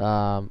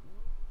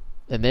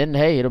 And then,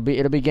 hey, it'll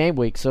be game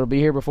week, so it'll be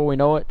here before we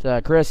know it.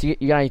 Chris, you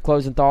got any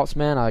closing thoughts,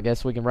 man? I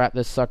guess we can wrap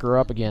this sucker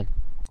up again.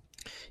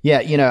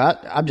 Yeah,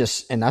 I'm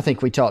just, and I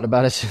think we talked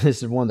about it.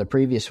 This is one of the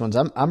previous ones.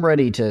 I'm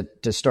ready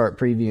to start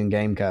previewing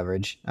game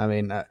coverage. I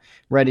mean,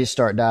 ready to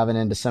start diving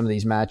into some of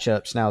these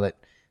matchups now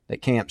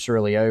that camp's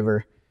really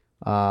over,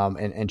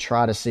 and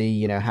try to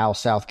see how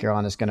South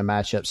Carolina is going to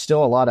match up.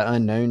 Still a lot of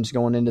unknowns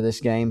going into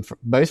this game,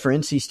 both for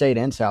NC State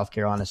and South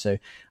Carolina. So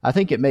I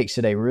think it makes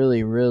it a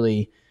really,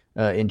 really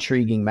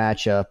intriguing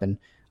matchup. And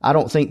I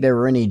don't think there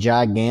were any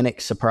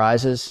gigantic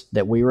surprises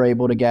that we were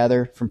able to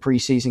gather from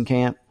preseason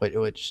camp,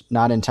 which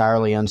not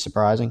entirely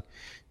unsurprising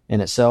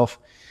in itself.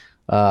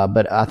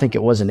 But I think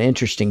it was an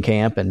interesting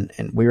camp, and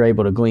we were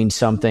able to glean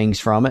some things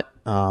from it.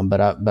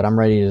 But I'm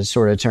ready to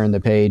sort of turn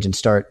the page and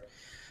start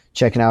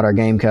checking out our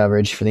game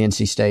coverage for the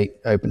NC State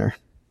opener.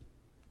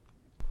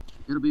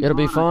 It'll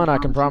be fun. I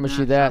can promise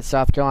you that.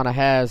 South Carolina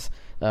has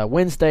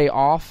Wednesday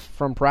off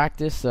from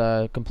practice,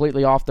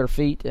 completely off their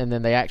feet, and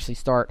then they actually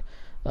start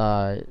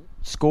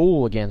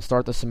school again,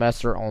 start the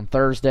semester on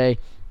Thursday,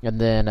 and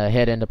then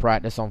head into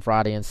practice on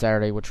Friday and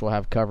Saturday, which we'll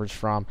have coverage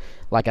from.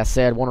 Like I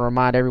said, want to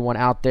remind everyone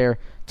out there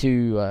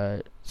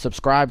to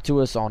subscribe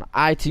to us on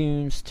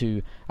iTunes,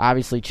 to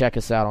obviously check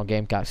us out on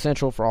Gamecock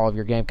Central for all of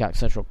your Gamecock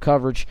Central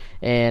coverage,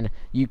 and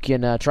you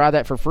can try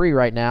that for free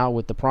right now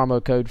with the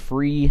promo code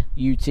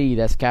FREEUT,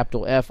 that's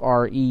capital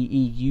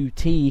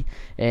FREEUT,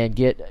 and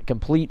get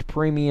complete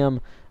premium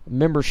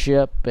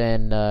membership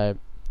and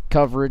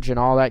coverage and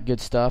all that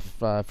good stuff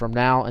from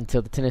now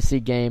until the Tennessee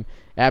game,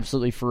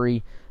 absolutely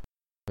free.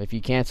 If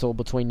you cancel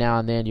between now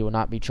and then, you will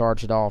not be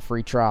charged at all.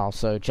 Free trial.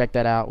 So check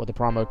that out with the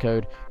promo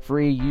code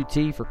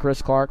FREEUT. For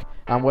Chris Clark,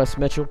 I'm Wes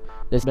Mitchell.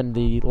 This has been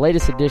the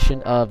latest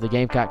edition of the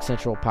Gamecock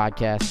Central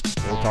podcast.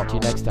 We'll talk to you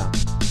next time.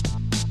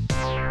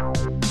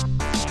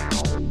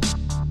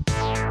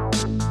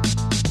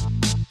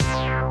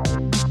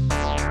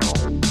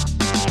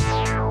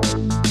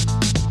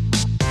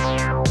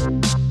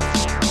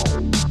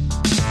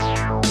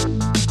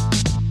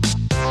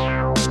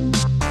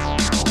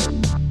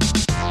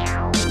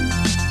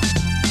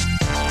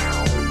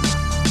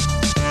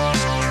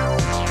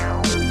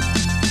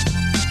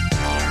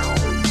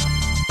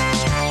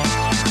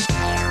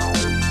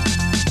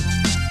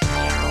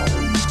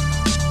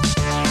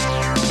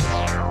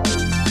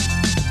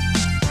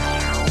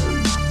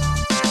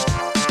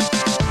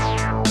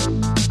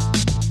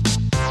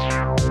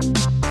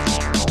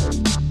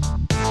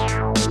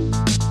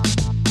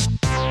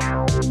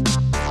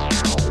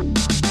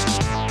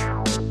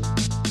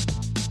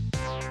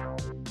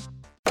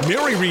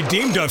 Mary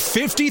redeemed a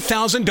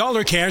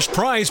 $50,000 cash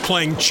prize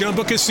playing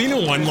Chumba Casino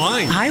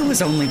online. I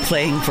was only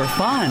playing for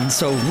fun,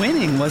 so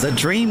winning was a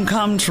dream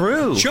come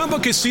true. Chumba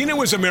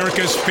Casino is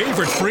America's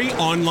favorite free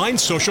online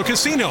social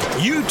casino.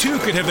 You, too,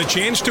 could have the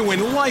chance to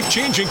win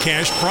life-changing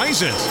cash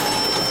prizes.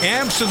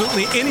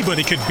 Absolutely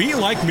anybody could be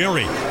like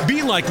Mary.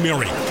 Be like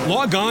Mary.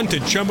 Log on to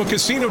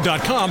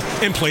ChumbaCasino.com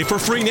and play for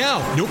free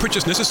now. No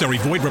purchase necessary.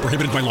 Void where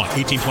prohibited by law.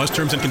 18+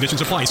 terms and conditions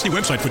apply. See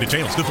website for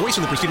details. The voice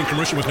in the preceding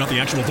commercial was not the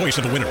actual voice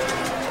of the winner.